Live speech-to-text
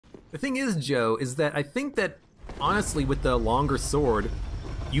The thing is, Joe, is that I think that, honestly, with the longer sword,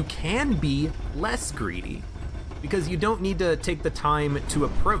 you can be less greedy. Because you don't need to take the time to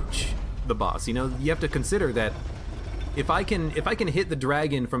approach the boss. You know, you have to consider that if I can hit the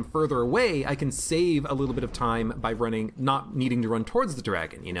dragon from further away, I can save a little bit of time by not needing to run towards the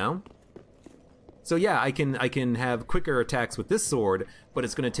dragon, you know? So yeah, I can have quicker attacks with this sword, but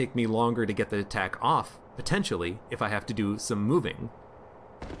it's gonna take me longer to get the attack off, potentially, if I have to do some moving.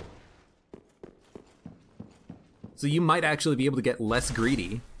 So you might actually be able to get less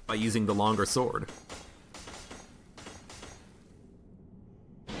greedy by using the longer sword.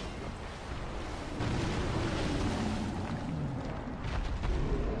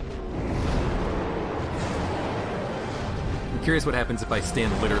 I'm curious what happens if I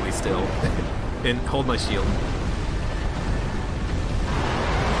stand literally still and hold my shield.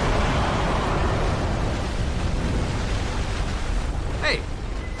 Hey,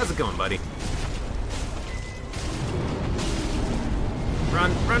 how's it going, buddy?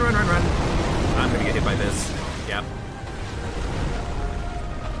 Run, run, run, run, run. I'm gonna get hit by this. Yep.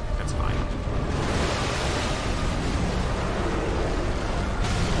 That's fine.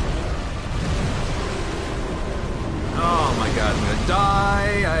 Oh my god, I'm gonna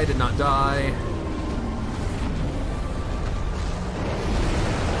die. I did not die.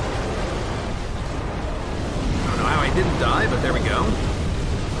 I don't know how I didn't die, but there we go.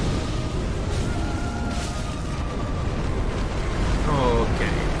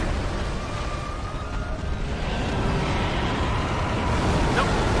 Okay. Nope.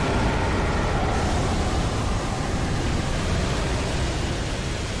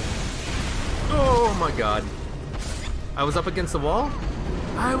 Oh my god. I was up against the wall?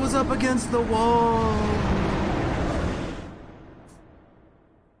 I was up against the wall!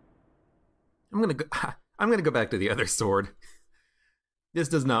 I'm gonna go back to the other sword. This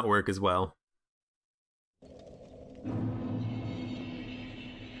does not work as well.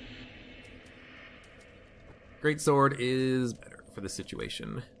 Great sword is better for the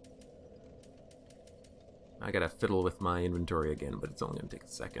situation. I gotta fiddle with my inventory again, but it's only gonna take a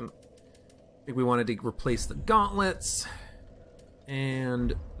second. I think we wanted to replace the gauntlets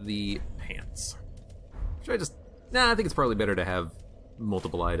and the pants. Should I just... Nah, I think it's probably better to have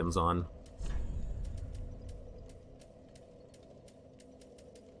multiple items on.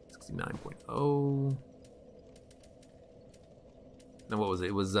 69.0. Now what was it?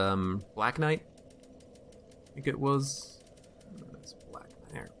 It was Black Knight? I think it was... It's Black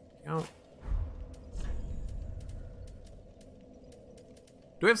Knight. There we go.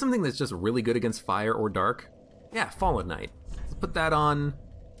 Do we have something that's just really good against fire or dark? Yeah, Fallen Knight. Let's put that on.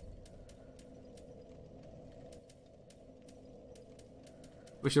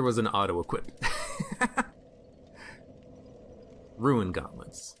 Wish there was an auto-equip. Ruin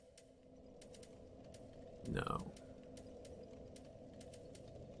gauntlets. No.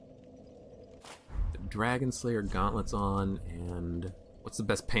 The Dragon Slayer gauntlets on, and what's the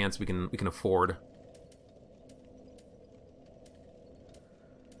best pants we can afford?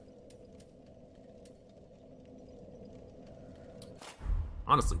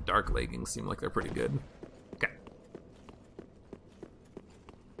 Honestly, dark leggings seem like they're pretty good. Okay.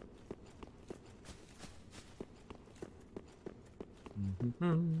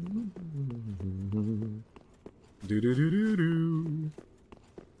 Do do do do do.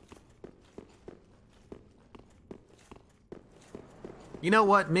 You know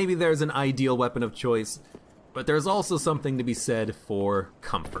what? Maybe there's an ideal weapon of choice, but there's also something to be said for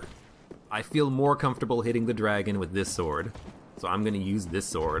comfort. I feel more comfortable hitting the dragon with this sword. So I'm gonna use this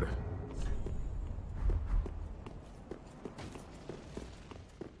sword.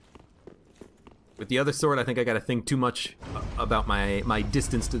 With the other sword, I think I gotta think too much about my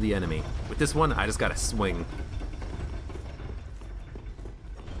distance to the enemy. With this one, I just gotta swing.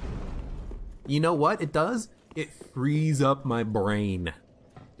 You know what it does? It frees up my brain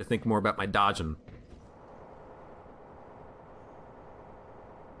to think more about my dodging.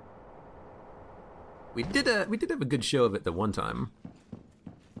 We did have a good show of it the one time.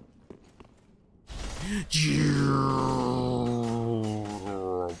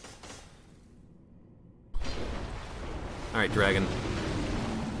 All right, dragon.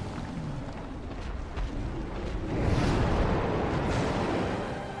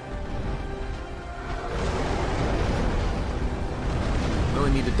 We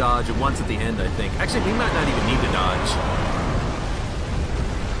only need to dodge once at the end, I think. Actually, we might not even need to dodge.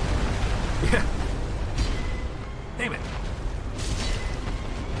 Yeah. Damn it.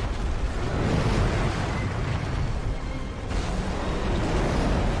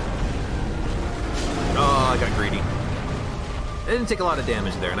 Oh, I got greedy. I didn't take a lot of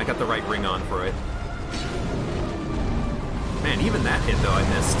damage there, and I got the right ring on for it. Man, even that hit, though, I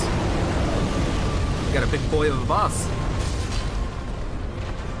missed. We got a big boy of a boss.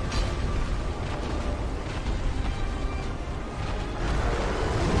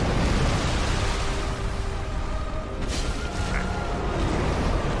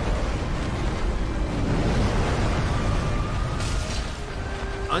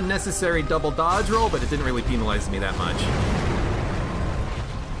 Unnecessary double dodge roll, but it didn't really penalize me that much.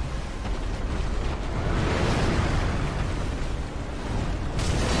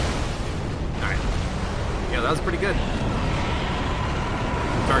 Alright. Yeah, that was pretty good.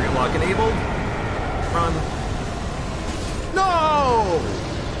 Target lock enabled. Run. No!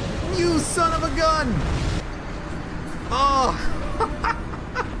 You son of a gun! Oh!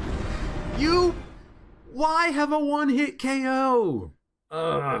 You... Why have a one-hit KO?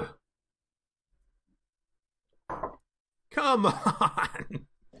 Ugh. Come on!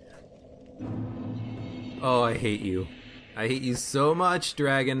 Oh, I hate you. I hate you so much,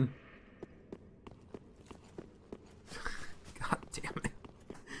 dragon. God damn it.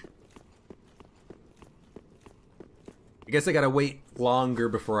 I guess I gotta wait longer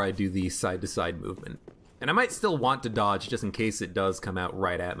before I do the side-to-side movement. And I might still want to dodge just in case it does come out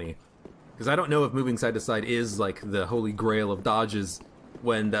right at me. Because I don't know if moving side-to-side is like the holy grail of dodges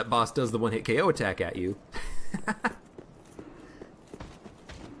when that boss does the one-hit KO attack at you.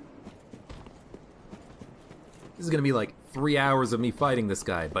 This is gonna be like 3 hours of me fighting this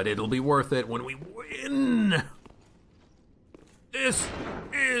guy, but it'll be worth it when we win! This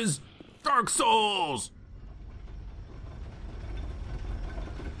is Dark Souls!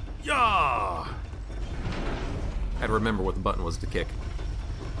 Yeah! I had to remember what the button was to kick.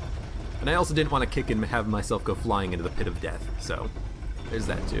 And I also didn't want to kick and have myself go flying into the pit of death, so there's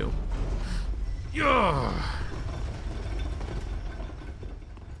that too. Yeah!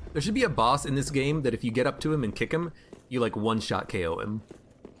 There should be a boss in this game that if you get up to him and kick him, you like one-shot KO him.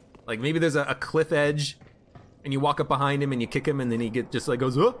 Like maybe there's a cliff edge, and you walk up behind him and you kick him, and then he just like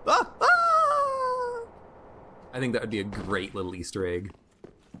goes, ah, ah, ah! I think that would be a great little Easter egg.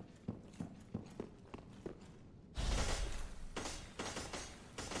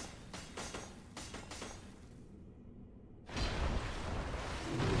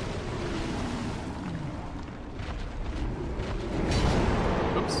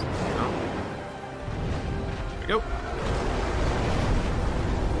 Go.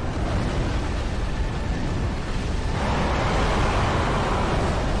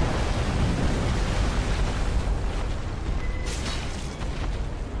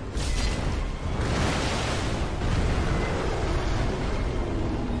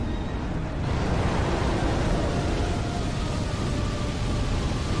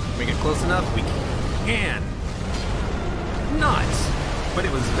 Make it close enough? We can. Not, but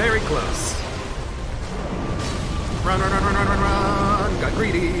it was very close. Run, run, run, run, run, run, run! Got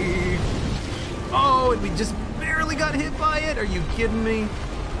greedy! Oh, and we just barely got hit by it? Are you kidding me?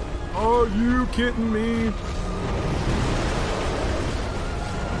 Are you kidding me?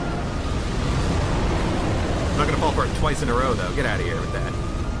 I'm not gonna fall for it twice in a row, though. Get out of here with that.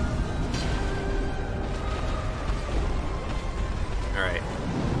 Alright.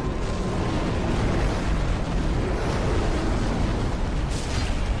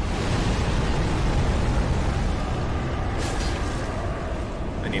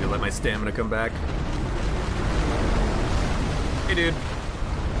 I need to let my stamina come back. Hey, dude.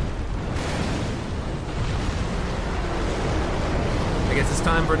 I guess it's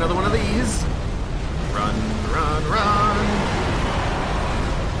time for another one of these. Run, run, run.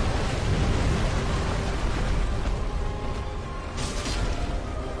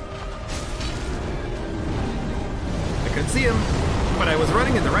 I couldn't see him, but I was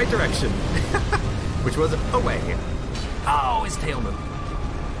running in the right direction, which was away. Oh, his tail moved.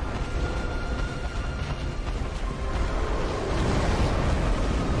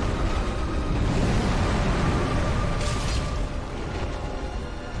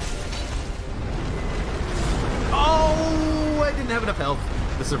 Have enough health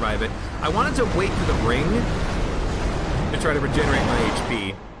to survive it. I wanted to wait for the ring to try to regenerate my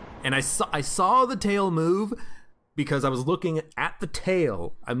HP, and I saw the tail move because I was looking at the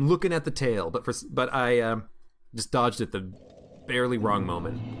tail. I'm looking at the tail, but I just dodged at the barely wrong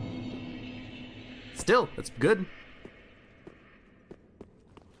moment. Still, that's good.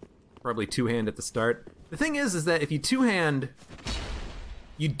 Probably two-hand at the start. The thing is that if you two-hand,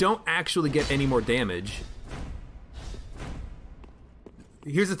 you don't actually get any more damage.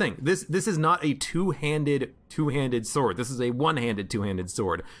 Here's the thing, this is not a two-handed sword. This is a one-handed two-handed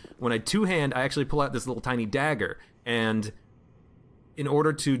sword. When I two-hand, I actually pull out this little tiny dagger, and in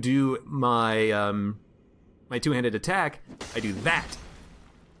order to do my my two-handed attack, I do that.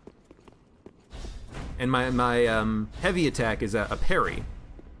 And my heavy attack is a parry.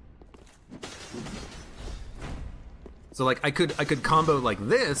 So like I could combo like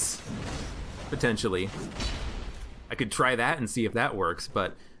this potentially. I could try that and see if that works,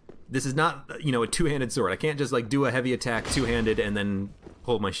 but this is not, you know, a two-handed sword. I can't just like do a heavy attack two-handed and then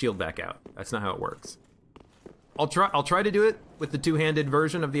pull my shield back out. That's not how it works. I'll try to do it with the two-handed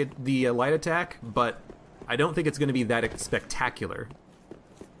version of the light attack, but I don't think it's going to be that spectacular.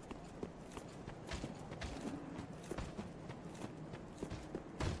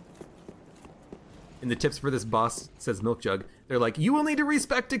 In the tips for this boss, says Milk Jug, they're like, you will need to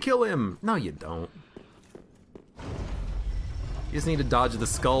respec to kill him. No, you don't. You just need to dodge the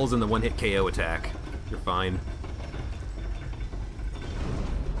skulls and the one-hit KO attack. You're fine.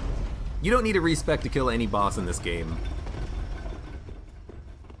 You don't need to respec to kill any boss in this game.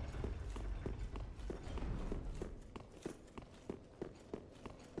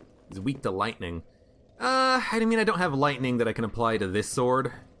 He's weak to lightning. I mean, I don't have lightning that I can apply to this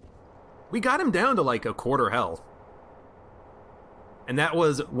sword. We got him down to like a quarter health. And that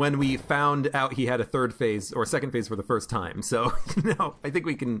was when we found out he had a third phase or second phase for the first time. So, no, I think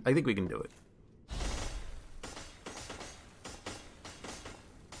we can do it.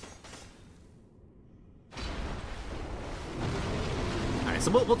 Alright,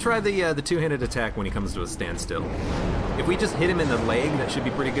 so we'll try the two-handed attack when he comes to a standstill. If we just hit him in the leg, that should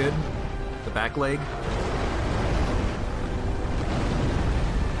be pretty good. The back leg.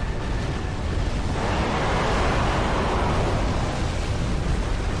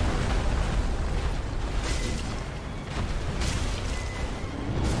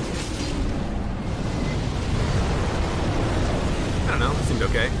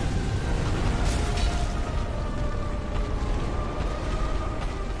 Okay.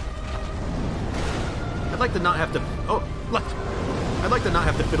 I'd like to not have to. Oh, left. I'd like to not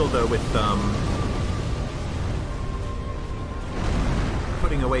have to fiddle though with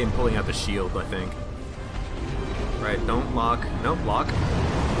putting away and pulling out the shield. I think. Right. Don't lock. Nope. Lock.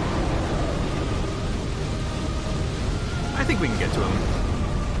 I think we can get to him.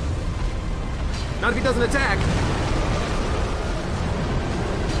 Not if he doesn't attack.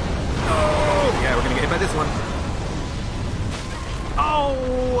 Yeah, we're gonna get hit by this one.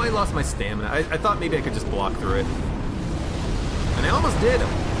 Oh, I lost my stamina. I thought maybe I could just block through it. And I almost did.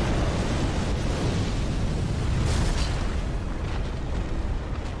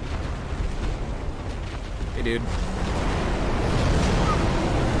 Hey, dude.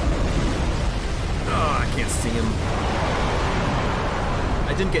 Oh, I can't see him.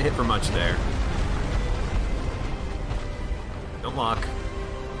 I didn't get hit for much there. Don't lock.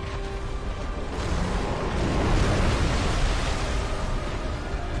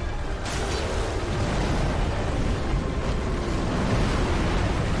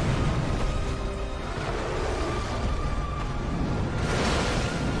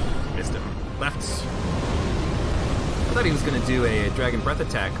 I thought he was gonna do a Dragon Breath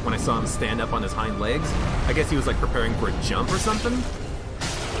attack when I saw him stand up on his hind legs. I guess he was like preparing for a jump or something.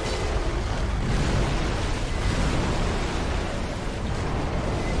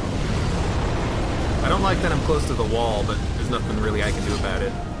 I don't like that I'm close to the wall, but there's nothing really I can do about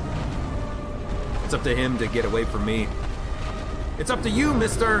it. It's up to him to get away from me. It's up to you,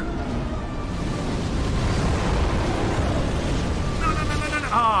 mister! No.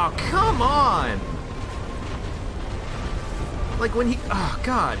 Oh, come on! Like when he, oh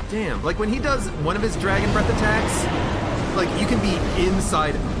god damn, like when he does one of his Dragon Breath attacks, like you can be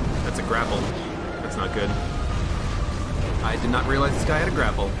inside, that's a grapple, that's not good. I did not realize this guy had a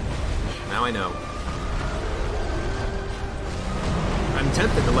grapple, now I know. I'm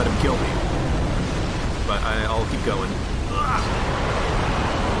tempted to let him kill me, but I'll keep going.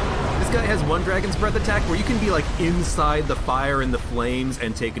 This guy has one Dragon's Breath attack where you can be like inside the fire and the flames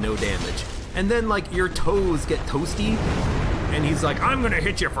and take no damage. And then like your toes get toasty, and he's like, I'm gonna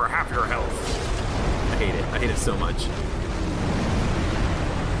hit you for half your health. I hate it. I hate it so much.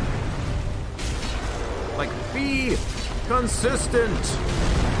 Like, be consistent.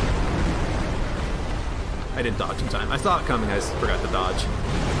 I didn't dodge in time. I saw it coming, I just forgot to dodge.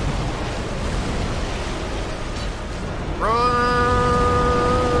 Run!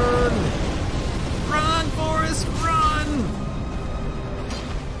 Run, Forrest, run!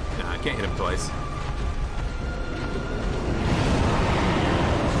 Nah, I can't hit him twice.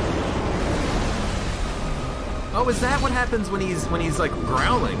 Oh, is that what happens when he's like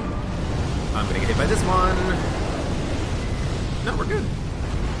growling? I'm gonna get hit by this one. No, we're good.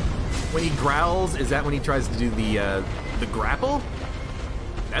 When he growls, is that when he tries to do the grapple?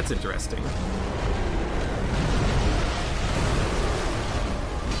 That's interesting.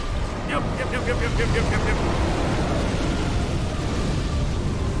 Yep.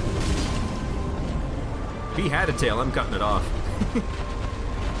 If he had a tail, I'm cutting it off.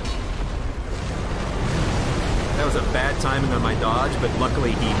 That was a bad timing on my dodge, but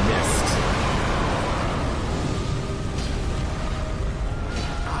luckily he missed.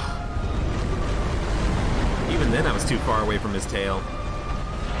 Even then I was too far away from his tail.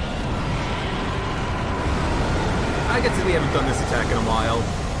 I guess we haven't done this attack in a while.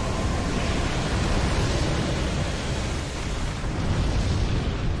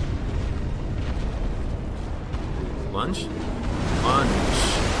 Lunge? Lunge.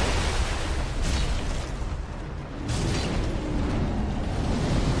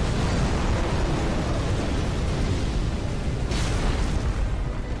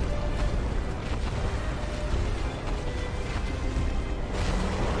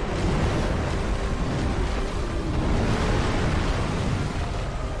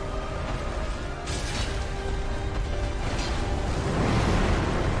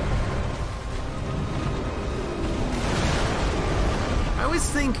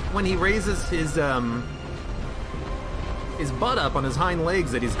 Think when he raises his butt up on his hind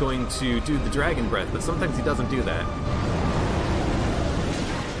legs that he's going to do the dragon breath, but sometimes he doesn't do that.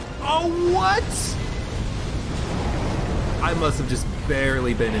 Oh, what? I must have just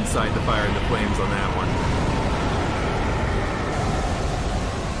barely been inside the fire and the flames on that one.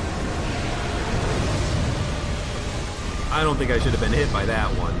 I don't think I should have been hit by that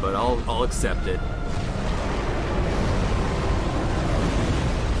one, but I'll accept it.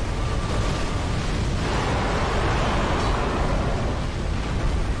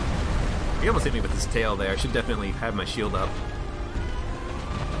 He almost hit me with his tail there. I should definitely have my shield up.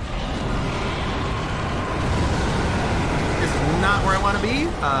 This is not where I want to be,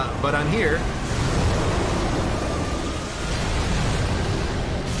 but I'm here.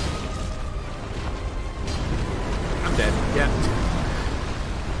 I'm dead. Yeah.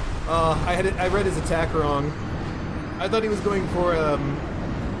 I read his attack wrong. I thought he was going for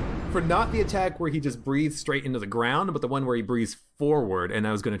not the attack where he just breathes straight into the ground, but the one where he breathes forward, and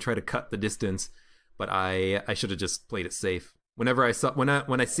I was going to try to cut the distance, but I should have just played it safe. Whenever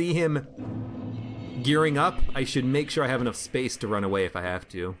when I see him gearing up, I should make sure I have enough space to run away if I have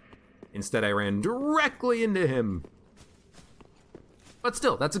to. Instead, I ran directly into him. But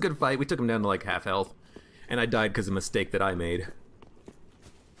still, that's a good fight. We took him down to like half health, and I died because of a mistake that I made.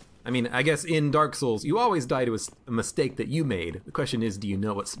 I mean, I guess in Dark Souls, you always die to a mistake that you made. The question is, do you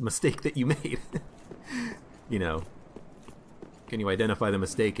know what mistake that you made? You know, can you identify the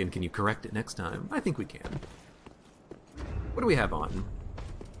mistake and can you correct it next time? I think we can. What do we have on?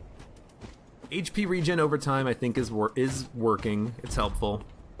 HP regen over time, I think, is working. It's helpful.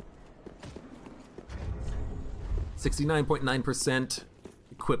 69.9%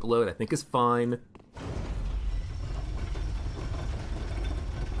 equip load, I think, is fine.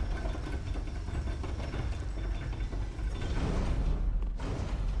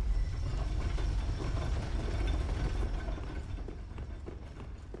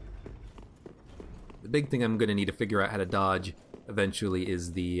 The big thing I'm gonna need to figure out how to dodge eventually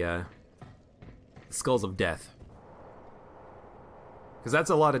is the Skulls of Death. Because that's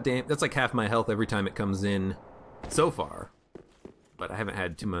a lot of damage. That's like half my health every time it comes in so far. But I haven't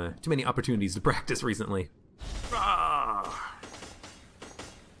had too many opportunities to practice recently. Ah!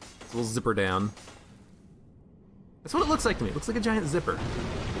 So we'll zipper down. That's what it looks like to me. It looks like a giant zipper.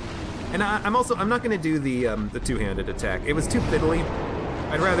 And I'm not gonna do the two-handed attack. It was too fiddly.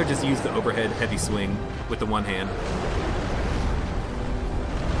 I'd rather just use the overhead heavy swing with the one hand.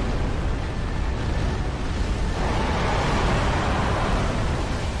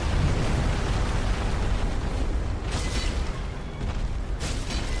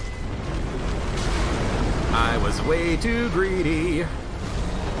 I was way too greedy.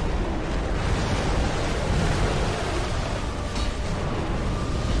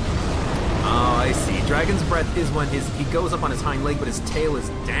 Oh, I see. Dragon's Breath is when he goes up on his hind leg, but his tail is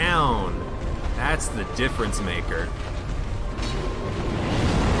down. That's the difference maker.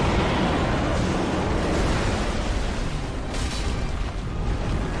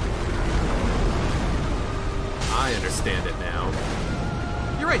 I understand it now.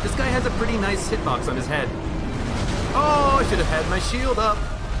 You're right, this guy has a pretty nice hitbox on his head. Oh, I should have had my shield up.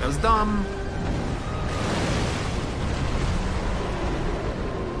 That was dumb.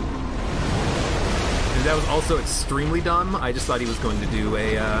 And that was also extremely dumb. I just thought he was going to do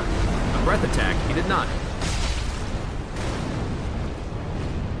a breath attack. He did not.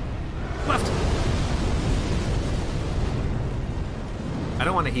 Left. I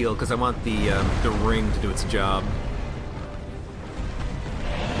don't want to heal because I want the ring to do its job.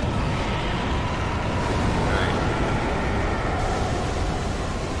 Alright.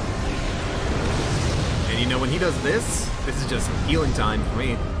 And you know, when he does this is just healing time for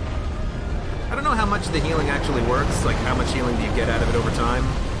me. I don't know how much the healing actually works, like how much healing do you get out of it over time.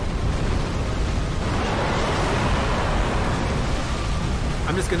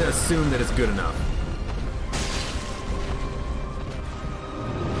 I'm just gonna assume that it's good enough.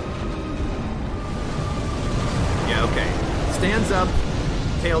 Yeah, okay. Stands up,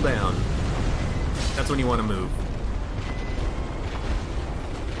 tail down. That's when you want to move.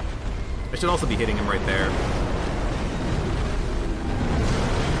 I should also be hitting him right there.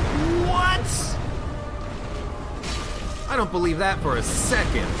 What? I don't believe that for a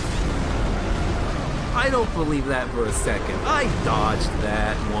second. I don't believe that for a second. I dodged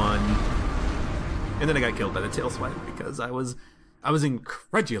that one. And then I got killed by the tail swipe because I was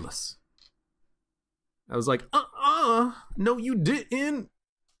incredulous. I was like, no you didn't.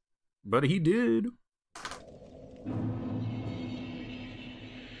 But he did.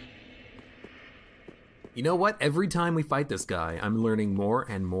 You know what? Every time we fight this guy, I'm learning more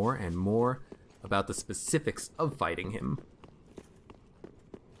and more and more about the specifics of fighting him.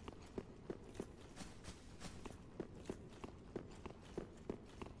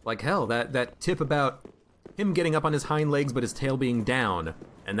 Like hell, that tip about him getting up on his hind legs but his tail being down,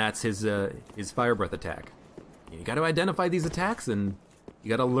 and that's his fire breath attack. You gotta identify these attacks and you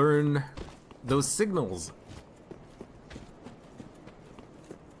gotta learn those signals.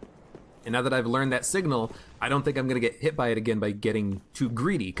 And now that I've learned that signal, I don't think I'm gonna get hit by it again by getting too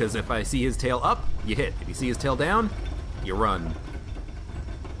greedy, because if I see his tail up, you hit. If you see his tail down, you run.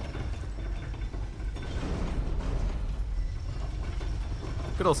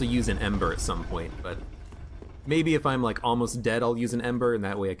 Could also use an ember at some point, but maybe if I'm like almost dead, I'll use an ember, and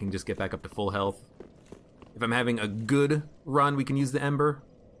that way I can just get back up to full health. If I'm having a good run, we can use the ember.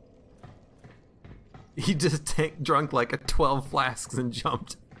 He just drunk like 12 flasks and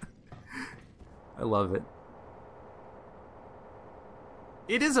jumped. I love it.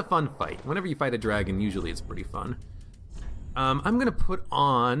 It is a fun fight. Whenever you fight a dragon, usually it's pretty fun. I'm gonna put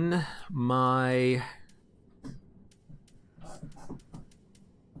on my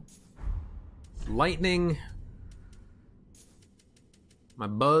lightning, my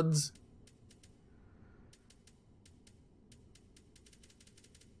buds.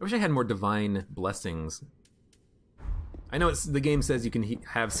 I wish I had more divine blessings. I know the game says you can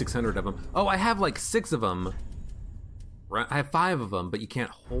have 600 of them. Oh, I have like 6 of them. I have 5 of them, but you can't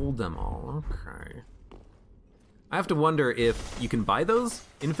hold them all. Okay. I have to wonder if you can buy those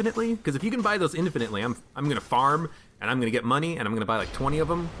infinitely, because if you can buy those infinitely, I'm gonna farm and I'm gonna get money and I'm gonna buy like 20 of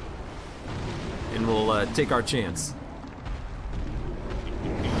them, and we'll take our chance.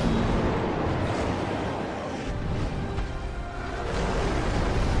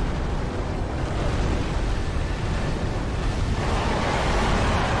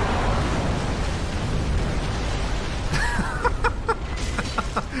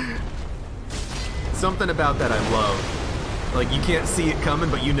 Something about that I love. Like, you can't see it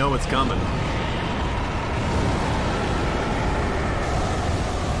coming, but you know it's coming.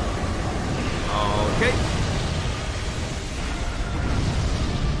 Okay.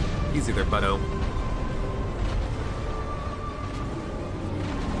 Easy there, butto.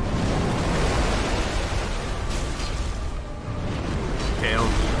 Tail.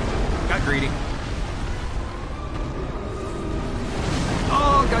 Got greedy.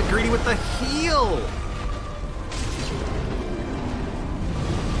 Oh, got greedy with the heel!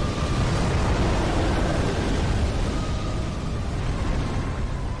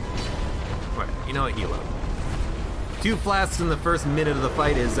 Right, you know what, heal up. 2 flasks in the first minute of the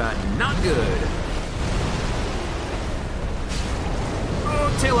fight is not good.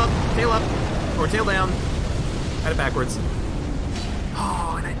 Oh, tail up, or tail down. Had it backwards.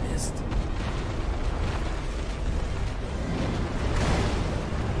 Oh, and I missed.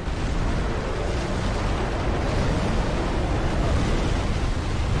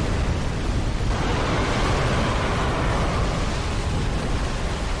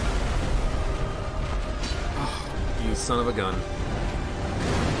 Son of a gun.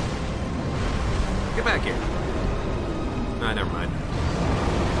 Get back here. Ah, never mind.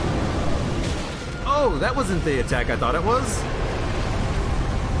 Oh, that wasn't the attack I thought it was.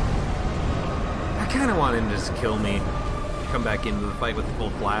 I kind of want him to just kill me. Come back into the fight with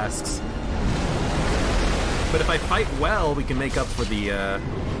full flasks. But if I fight well, we can make up for the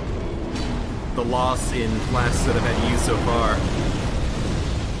loss in flasks that I've had to use so far.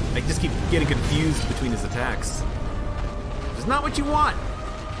 I just keep getting confused between his attacks. It's not what you want.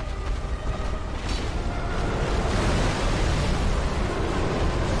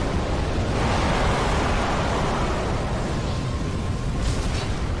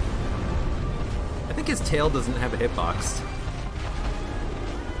 tail doesn't have a hitbox.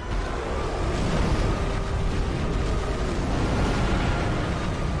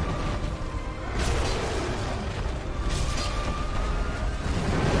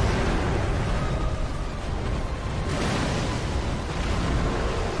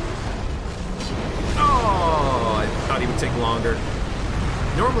 Take longer.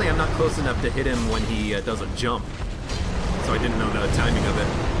 Normally I'm not close enough to hit him when he does a jump, so I didn't know the timing of it.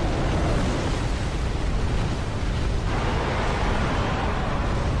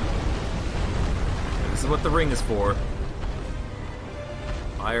 This is what the ring is for.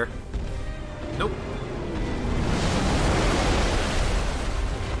 Fire. Nope.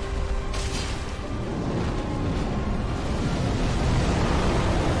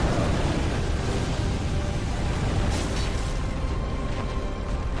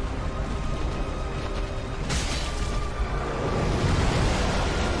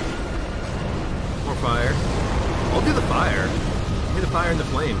 Fire. I'll do the fire. Give me the fire and the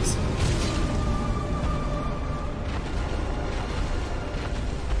flames.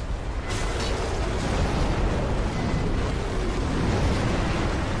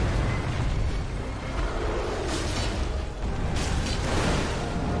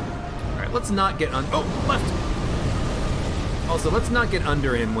 Alright, let's not get oh, left! Also, let's not get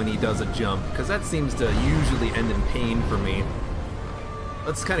under him when he does a jump, because that seems to usually end in pain for me.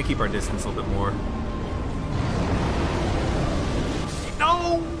 Let's kind of keep our distance a little bit more.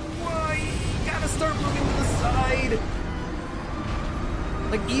 No! You gotta start moving to the side!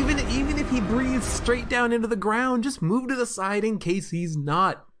 Like, even if he breathes straight down into the ground, just move to the side in case he's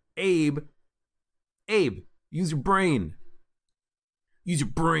not. Abe, use your brain. Use your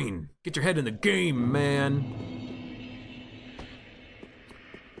brain. Get your head in the game, man.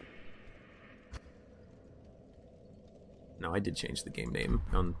 No, I did change the game name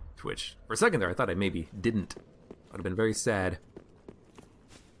on Twitch. For a second there, I thought I maybe didn't. I'd have been very sad.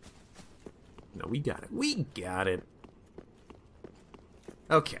 No, we got it. We got it.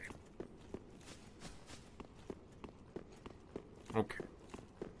 Okay. Okay.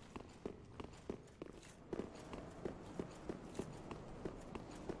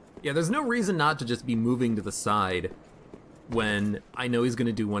 Yeah, there's no reason not to just be moving to the side when I know he's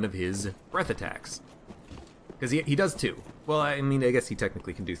gonna do one of his breath attacks. Because he does two. Well, I mean, I guess he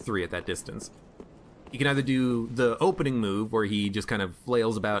technically can do three at that distance. He can either do the opening move, where he just kind of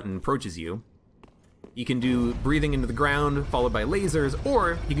flails about and approaches you. He can do breathing into the ground, followed by lasers,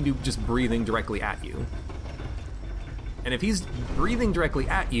 or he can do just breathing directly at you. And if he's breathing directly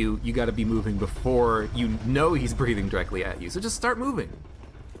at you, you gotta be moving before you know he's breathing directly at you. So just start moving.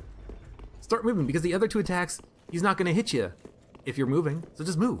 Start moving, because the other two attacks, he's not gonna hit you if you're moving, so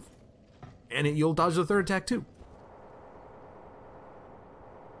just move. And you'll dodge the third attack too.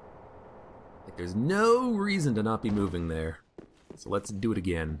 Like, there's no reason to not be moving there. So let's do it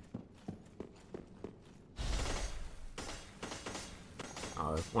again.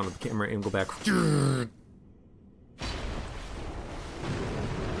 Wanted the camera angle back.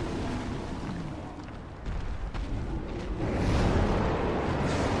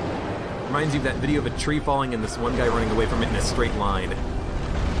 Reminds you of that video of a tree falling and this one guy running away from it in a straight line.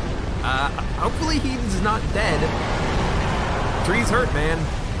 Hopefully he's not dead. Trees hurt, man.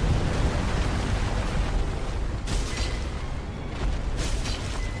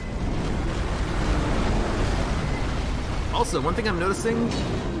 Also, one thing I'm noticing...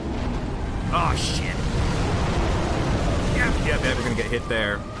 Oh, shit. Yeah, we're gonna get hit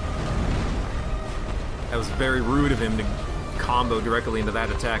there. That was very rude of him to combo directly into that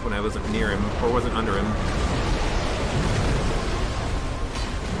attack when I wasn't near him, or wasn't under him.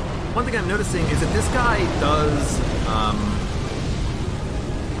 One thing I'm noticing is that this guy does,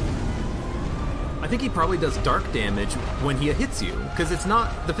 I think he probably does dark damage when he hits you, because it's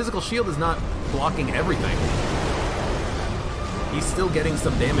not, the physical shield is not blocking everything. He's still getting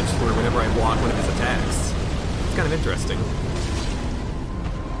some damage through whenever I block one of his attacks. It's kind of interesting.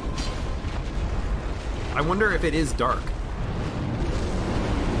 I wonder if it is dark.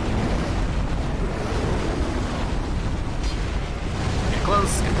 Get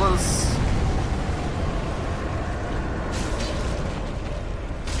close, get close.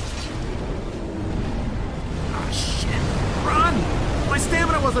 Ah, shit. Run! My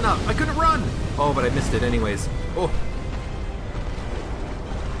stamina wasn't up. I couldn't run. Oh, but I missed it anyways. Oh.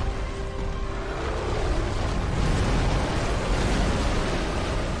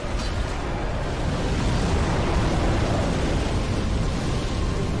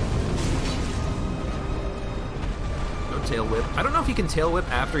 Tail whip. I don't know if he can tail whip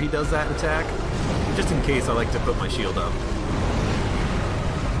after he does that attack. Just in case, I like to put my shield up.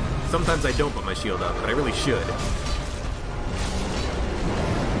 Sometimes I don't put my shield up, but I really should.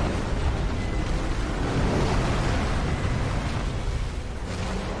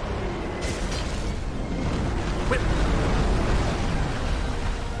 Whip!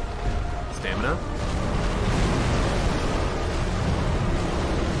 Stamina.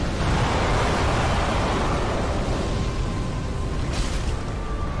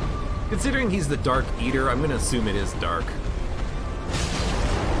 Considering he's the Dark Eater, I'm gonna assume it is dark.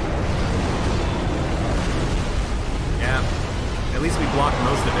 Yeah, at least we blocked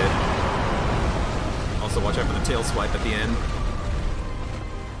most of it. Also watch out for the tail swipe at the end.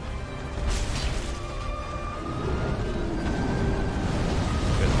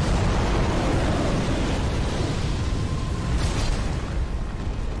 Good.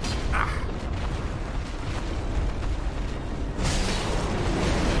 Ah.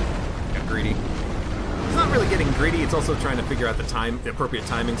 Got greedy. It's not really getting greedy, it's also trying to figure out the appropriate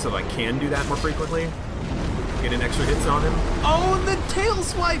timing so I can do that more frequently. Get in extra hits on him. Oh, the tail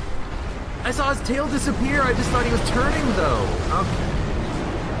swipe! I saw his tail disappear. I just thought he was turning, though. Okay.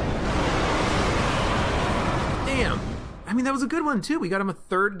 Damn. I mean, that was a good one, too. We got him a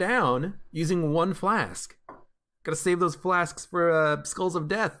third down using one flask. Gotta save those flasks for Skulls of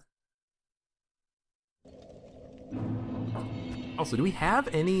Death. Also, do we have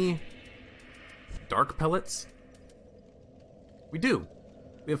any dark pellets? We do.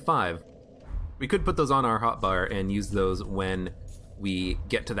 We have 5. We could put those on our hotbar and use those when we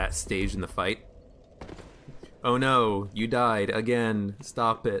get to that stage in the fight. Oh no, you died again.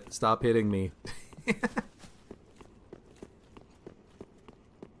 Stop it. Stop hitting me.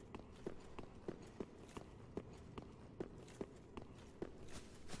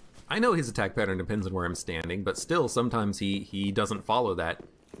 I know his attack pattern depends on where I'm standing, but still, sometimes he doesn't follow that.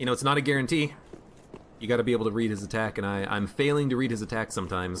 You know, it's not a guarantee. You gotta be able to read his attack, and I'm failing to read his attack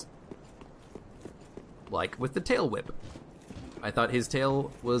sometimes. Like with the tail whip. I thought his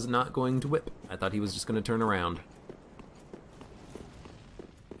tail was not going to whip. I thought he was just going to turn around.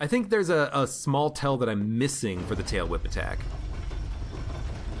 I think there's a small tell that I'm missing for the tail whip attack.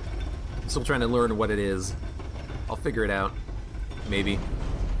 I'm still trying to learn what it is. I'll figure it out. Maybe.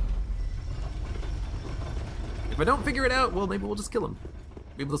 If I don't figure it out, well, maybe we'll just kill him.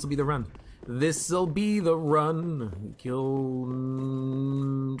 Maybe this will be the run. This'll be the run. Kill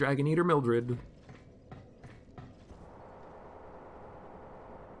Dragon Eater Mildred.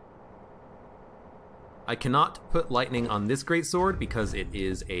 I cannot put lightning on this greatsword because it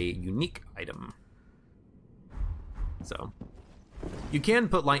is a unique item. So, you can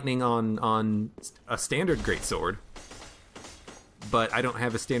put lightning on a standard greatsword, but I don't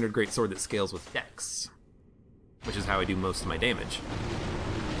have a standard greatsword that scales with dex, which is how I do most of my damage.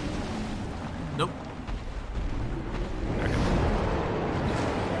 Nope. Okay.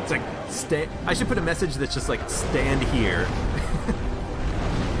 It's like, I should put a message that's just like, stand here.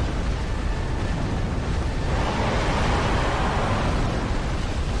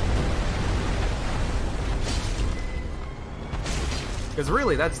 Because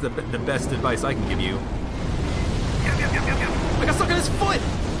really, that's the best advice I can give you. I got stuck on his foot!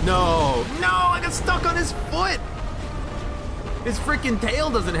 No! No! I got stuck on his foot! His freaking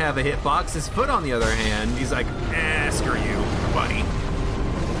tail doesn't have a hitbox. His foot, on the other hand, he's like, screw you, buddy.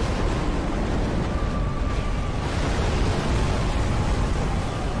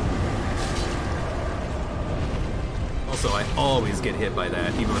 Also, I always get hit by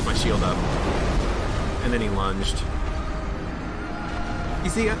that, even with my shield up. And then he lunged. You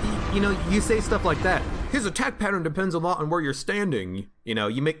see, you know, you say stuff like that. His attack pattern depends a lot on where you're standing. You know,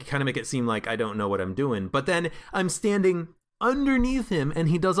 you kind of make it seem like I don't know what I'm doing. But then I'm standing underneath him and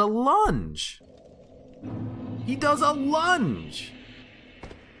he does a lunge. He does a lunge.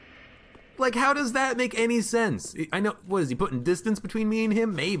 Like, how does that make any sense? I know, what is he putting distance between me and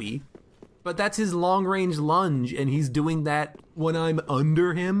him? Maybe. But that's his long-range lunge and he's doing that when I'm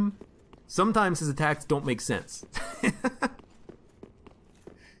under him. Sometimes his attacks don't make sense.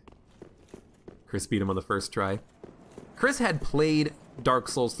 Chris beat him on the first try. Chris had played Dark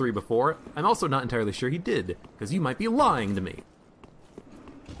Souls 3 before. I'm also not entirely sure he did, because you might be lying to me.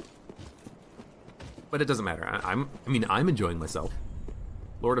 But it doesn't matter. I mean, I'm enjoying myself.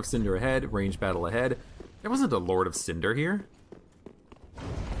 Lord of Cinder ahead, range battle ahead. There wasn't a Lord of Cinder here.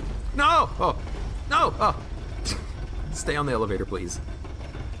 No! Oh! No! Oh! Stay on the elevator, please.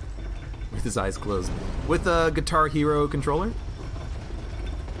 With his eyes closed. With a Guitar Hero controller.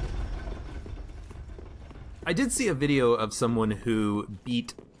 I did see a video of someone who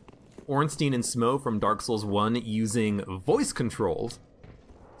beat Ornstein and Smo from Dark Souls 1 using voice controls.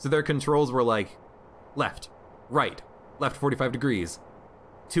 So their controls were like left, right, left 45 degrees,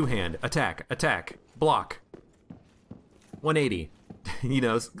 two-hand, attack, attack, block, 180, you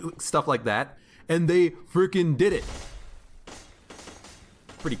know, stuff like that. And they freaking did it.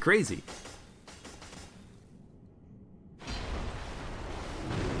 Pretty crazy.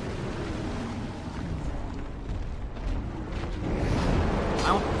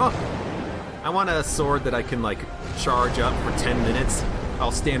 I want a sword that I can, like, charge up for 10 minutes.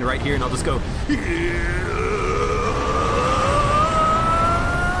 I'll stand right here and I'll just go... See,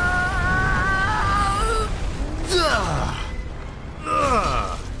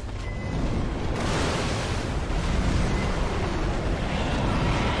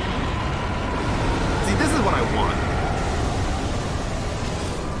 this is what I want.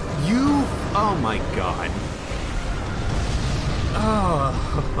 You... Oh my god.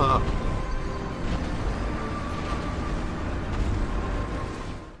 Oh...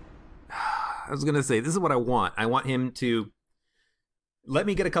 I was gonna say, this is what I want. I want him to let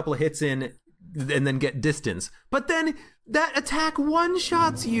me get a couple of hits in and then get distance. But then that attack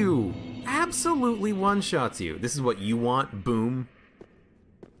one-shots you. Absolutely one-shots you. This is what you want? Boom.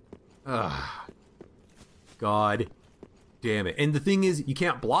 Ugh. God damn it. And the thing is, you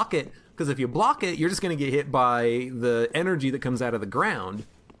can't block it, because if you block it, you're just gonna get hit by the energy that comes out of the ground,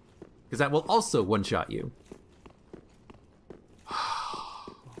 because that will also one-shot you.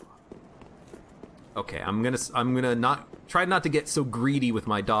 Okay, I'm gonna not try not to get so greedy with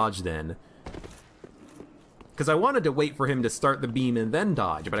my dodge then, because I wanted to wait for him to start the beam and then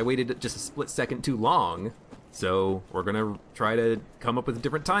dodge, but I waited just a split second too long. So we're gonna try to come up with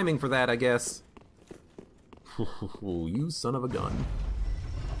different timing for that, I guess. You son of a gun.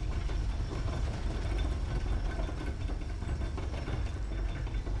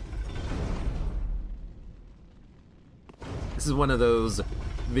 This is one of those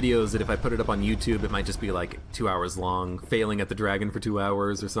videos that if I put it up on YouTube, it might just be like 2 hours long, failing at the dragon for 2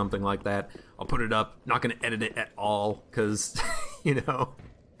 hours or something like that. I'll put it up, not gonna edit it at all, because, you know,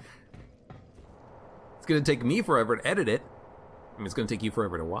 it's gonna take me forever to edit it. I mean, it's gonna take you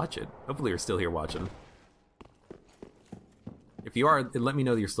forever to watch it. Hopefully you're still here watching. If you are, let me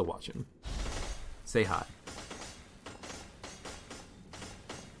know that you're still watching. Say hi.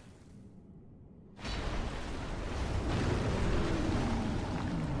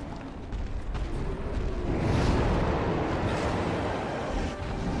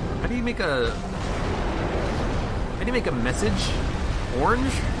 How do you make a message?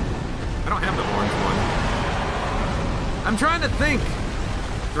 Orange? I don't have the orange one. I'm trying to think!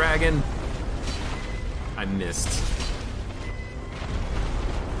 Dragon. I missed.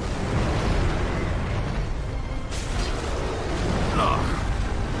 Ugh.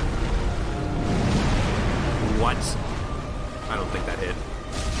 What? I don't think that hit.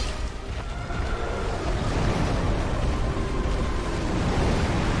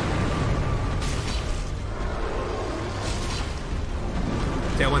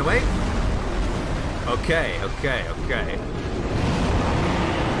 Tail went away? Okay, okay, okay.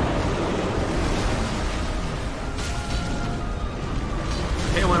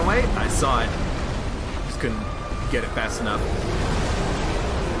 Tail went away? I saw it. Just couldn't get it fast enough.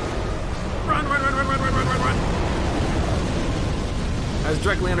 Run, run, run, run, run, run, run, run, run! I was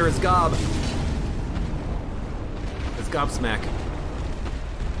directly under his gob. His gobsmack.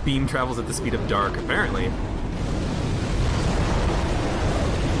 Beam travels at the speed of dark, apparently.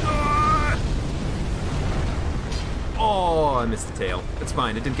 Oh, I missed the tail. It's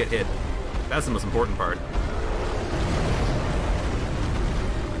fine, it didn't get hit. That's the most important part.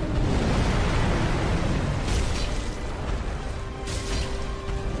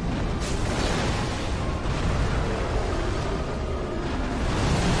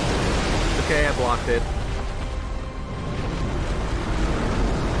 Okay, I blocked it.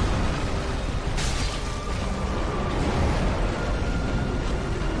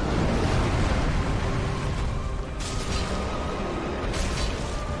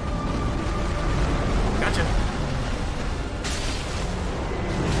 Gotcha.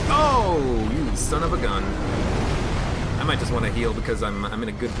 Oh, you son of a gun. I might just want to heal because I'm in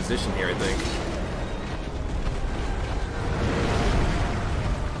a good position here, I think.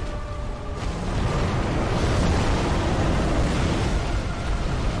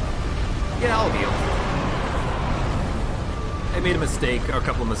 Yeah, I'll heal. I made a mistake, or a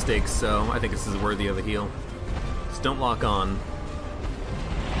couple of mistakes, so I think this is worthy of a heal. Just don't lock on.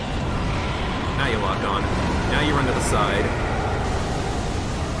 Now you lock on. Now you run to the side.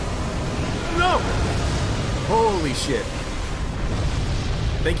 No! Holy shit.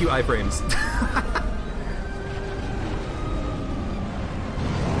 Thank you, iframes.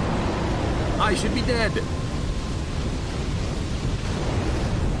 I should be dead.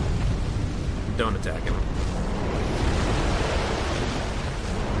 don't attack him.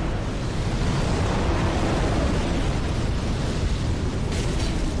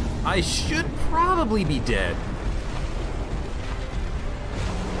 I should probably be dead.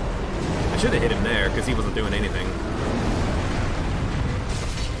 I should have hit him there, because he wasn't doing anything.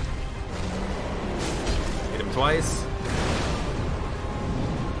 Hit him twice.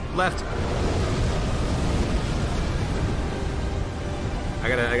 Left.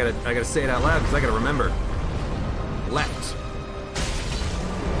 I gotta say it out loud, because I gotta remember. Left.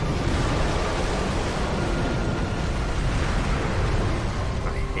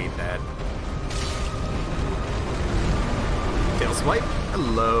 Tail swipe.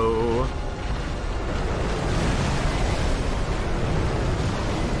 Hello.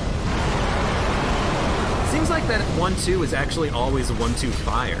 Seems like that 1-2 is actually always 1-2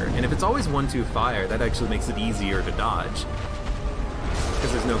 fire, and if it's always 1-2 fire, that actually makes it easier to dodge.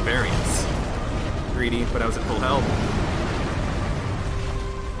 Because there's no variance. Greedy, but I was at full health.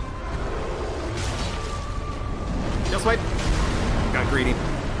 Tail swipe. Got greedy.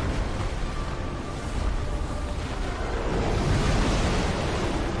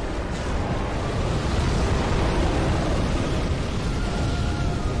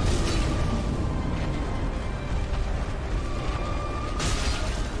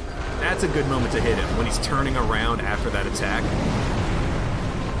 That's a good moment to hit him, when he's turning around after that attack.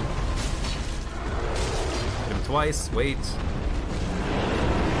 Hit him twice, wait.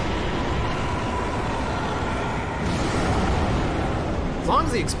 As long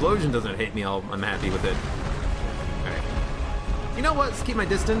as the explosion doesn't hit me, I'm happy with it. Alright. You know what? Let's keep my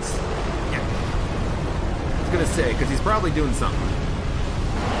distance. Yeah. I was gonna say, because he's probably doing something.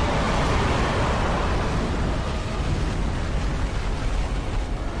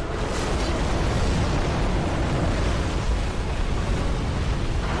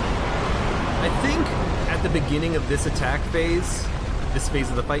 At the beginning of this attack phase, this phase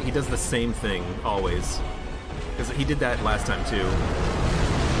of the fight, he does the same thing, always. Because he did that last time, too.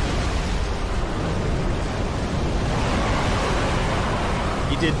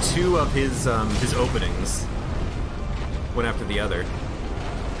 He did 2 of his openings, one after the other.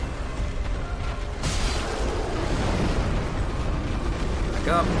 Back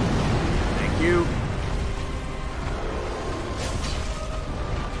up. Thank you.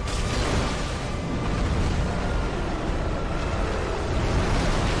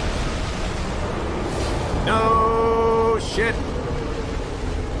 No shit.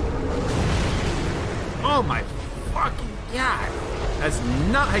 Oh my fucking god. That's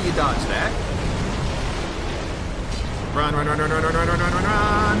not how you dodge that. Run, run, run, run, run, run, run, run, run, run,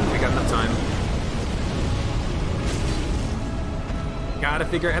 run. We got enough time. Gotta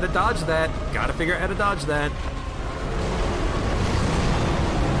figure out how to dodge that. Gotta figure out how to dodge that.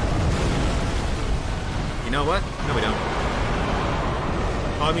 You know what? No, we don't.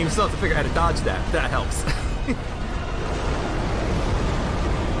 Oh, I mean, we still have to figure out how to dodge that. That helps.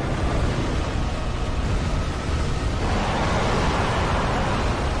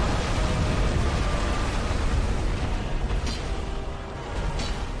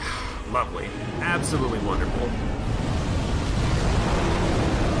 Lovely. Absolutely wonderful.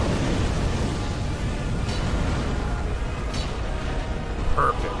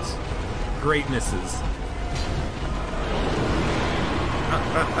 Perfect. Great misses.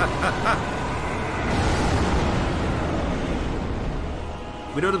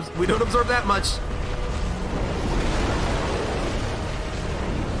 We don't absorb that much.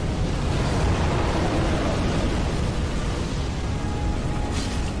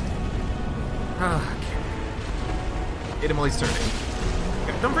 Hit him while he's turning.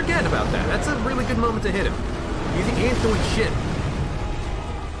 Don't forget about that. That's a really good moment to hit him. He ain't doing shit.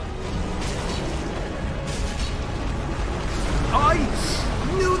 I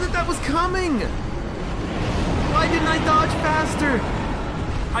knew that was coming! Why didn't I dodge faster?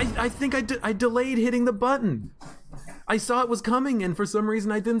 I think I delayed hitting the button. I saw it was coming, and for some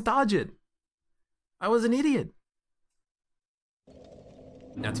reason I didn't dodge it. I was an idiot.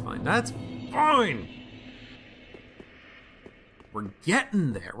 That's fine. That's fine! We're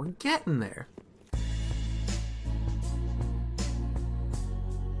getting there. We're getting there.